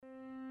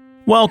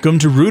Welcome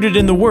to Rooted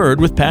in the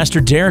Word with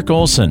Pastor Derek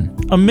Olson,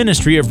 a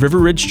ministry of River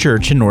Ridge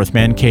Church in North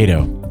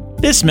Mankato.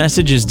 This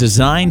message is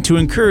designed to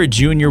encourage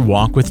you in your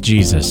walk with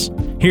Jesus.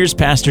 Here's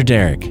Pastor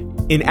Derek.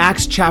 In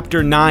Acts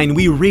chapter 9,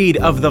 we read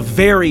of the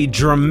very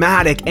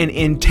dramatic and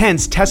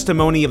intense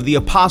testimony of the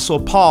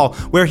Apostle Paul,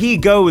 where he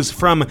goes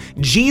from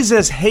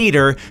Jesus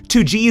hater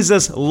to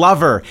Jesus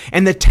lover.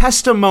 And the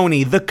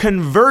testimony, the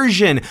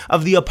conversion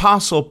of the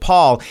Apostle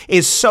Paul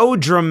is so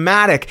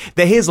dramatic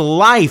that his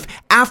life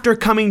after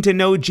coming to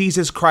know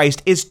Jesus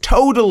Christ is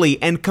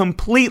totally and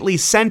completely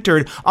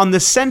centered on the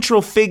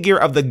central figure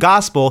of the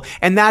gospel,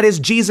 and that is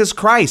Jesus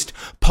Christ.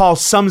 Paul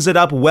sums it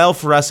up well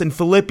for us in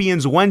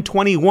Philippians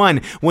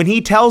 1:21 when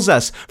he tells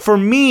us, "For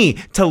me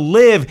to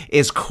live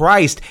is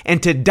Christ,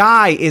 and to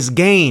die is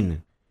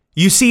gain."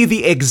 You see,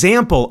 the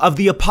example of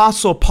the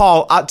Apostle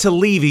Paul ought to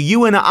leave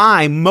you and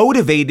I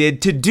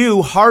motivated to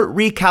do heart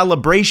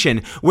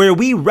recalibration, where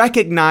we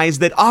recognize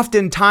that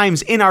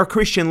oftentimes in our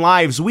Christian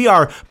lives, we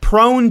are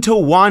prone to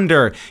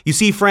wander. You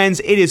see,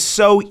 friends, it is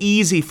so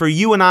easy for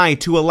you and I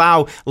to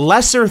allow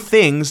lesser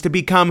things to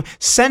become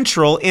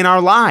central in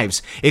our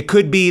lives. It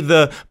could be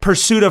the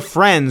pursuit of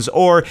friends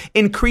or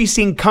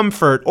increasing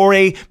comfort or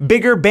a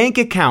bigger bank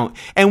account.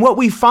 And what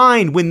we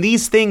find when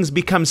these things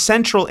become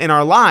central in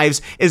our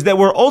lives is that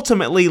we're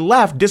ultimately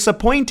left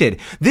disappointed.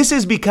 This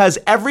is because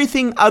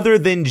everything other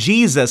than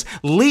Jesus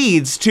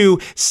leads to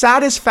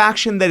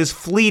satisfaction that is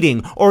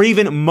fleeting or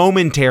even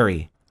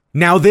momentary.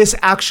 Now, this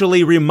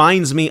actually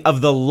reminds me of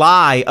the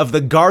lie of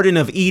the Garden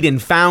of Eden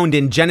found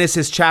in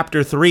Genesis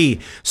chapter 3.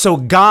 So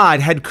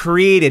God had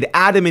created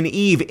Adam and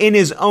Eve in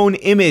his own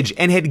image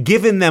and had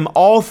given them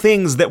all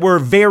things that were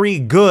very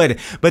good.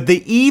 But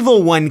the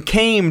evil one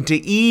came to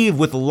Eve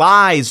with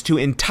lies to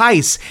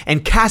entice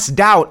and cast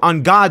doubt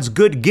on God's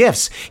good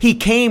gifts. He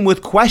came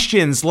with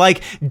questions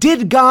like,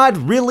 did God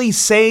really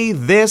say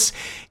this?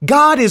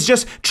 God is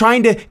just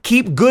trying to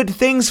keep good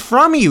things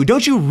from you.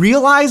 Don't you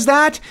realize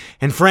that?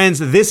 And friends,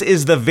 this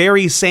is the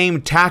very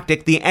same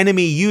tactic the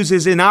enemy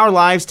uses in our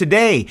lives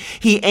today.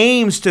 He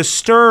aims to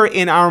stir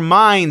in our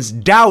minds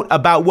doubt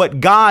about what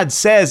God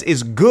says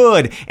is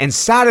good and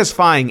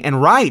satisfying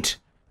and right.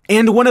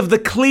 And one of the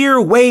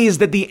clear ways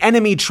that the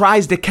enemy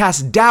tries to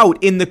cast doubt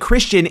in the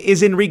Christian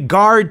is in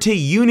regard to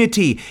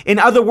unity. In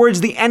other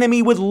words, the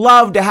enemy would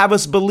love to have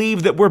us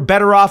believe that we're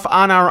better off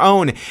on our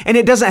own. And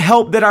it doesn't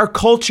help that our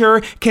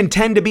culture can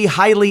tend to be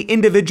highly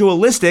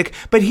individualistic.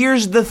 But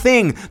here's the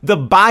thing, the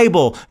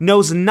Bible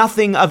knows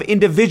nothing of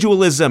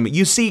individualism.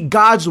 You see,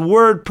 God's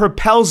word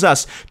propels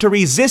us to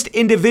resist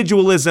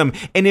individualism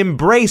and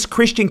embrace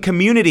Christian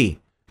community.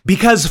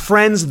 Because,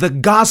 friends, the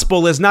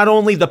gospel is not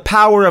only the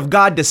power of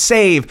God to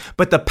save,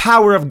 but the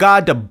power of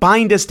God to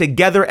bind us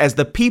together as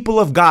the people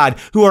of God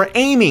who are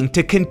aiming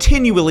to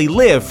continually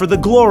live for the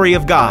glory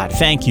of God.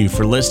 Thank you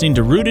for listening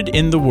to Rooted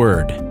in the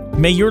Word.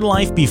 May your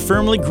life be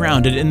firmly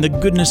grounded in the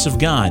goodness of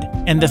God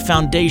and the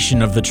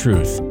foundation of the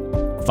truth.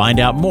 Find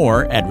out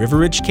more at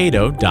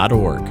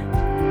riverridgecato.org.